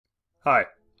Hi,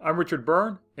 I'm Richard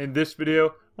Byrne. In this video,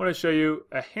 I want to show you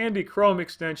a handy Chrome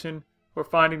extension for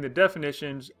finding the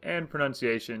definitions and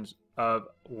pronunciations of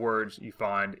words you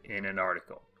find in an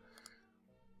article.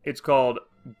 It's called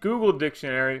Google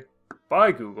Dictionary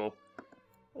by Google.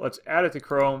 Let's add it to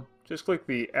Chrome. Just click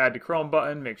the Add to Chrome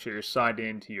button. Make sure you're signed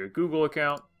in to your Google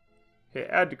account. Hit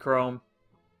Add to Chrome.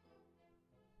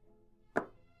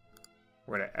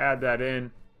 We're going to add that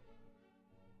in.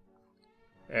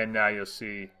 And now you'll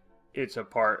see it's a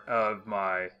part of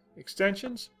my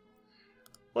extensions.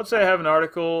 Let's say I have an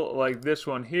article like this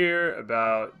one here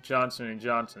about Johnson &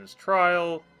 Johnson's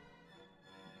trial.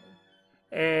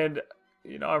 And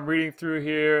I'm reading through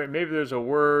here and maybe there's a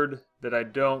word that I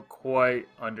don't quite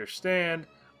understand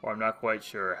or I'm not quite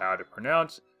sure how to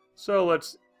pronounce. So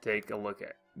let's take a look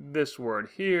at this word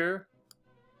here.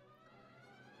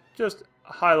 Just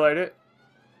highlight it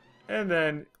and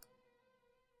then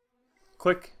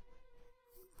click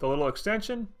the little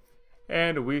extension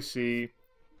and we see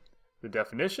the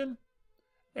definition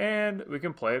and we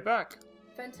can play it back.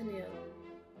 Fentanyl,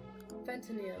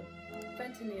 fentanyl,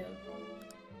 fentanyl.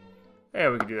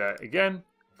 And we can do that again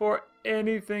for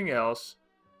anything else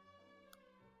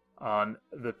on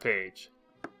the page.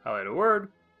 Highlight a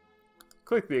word,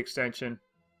 click the extension,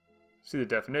 see the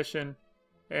definition,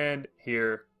 and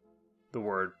hear the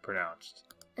word pronounced.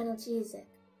 Analgesic.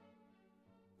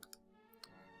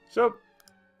 So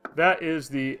that is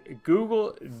the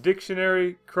Google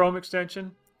Dictionary Chrome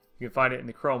extension. You can find it in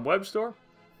the Chrome Web Store.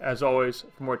 As always,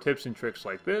 for more tips and tricks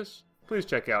like this, please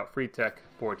check out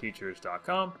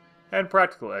freetech4teachers.com and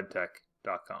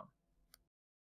practicaledtech.com.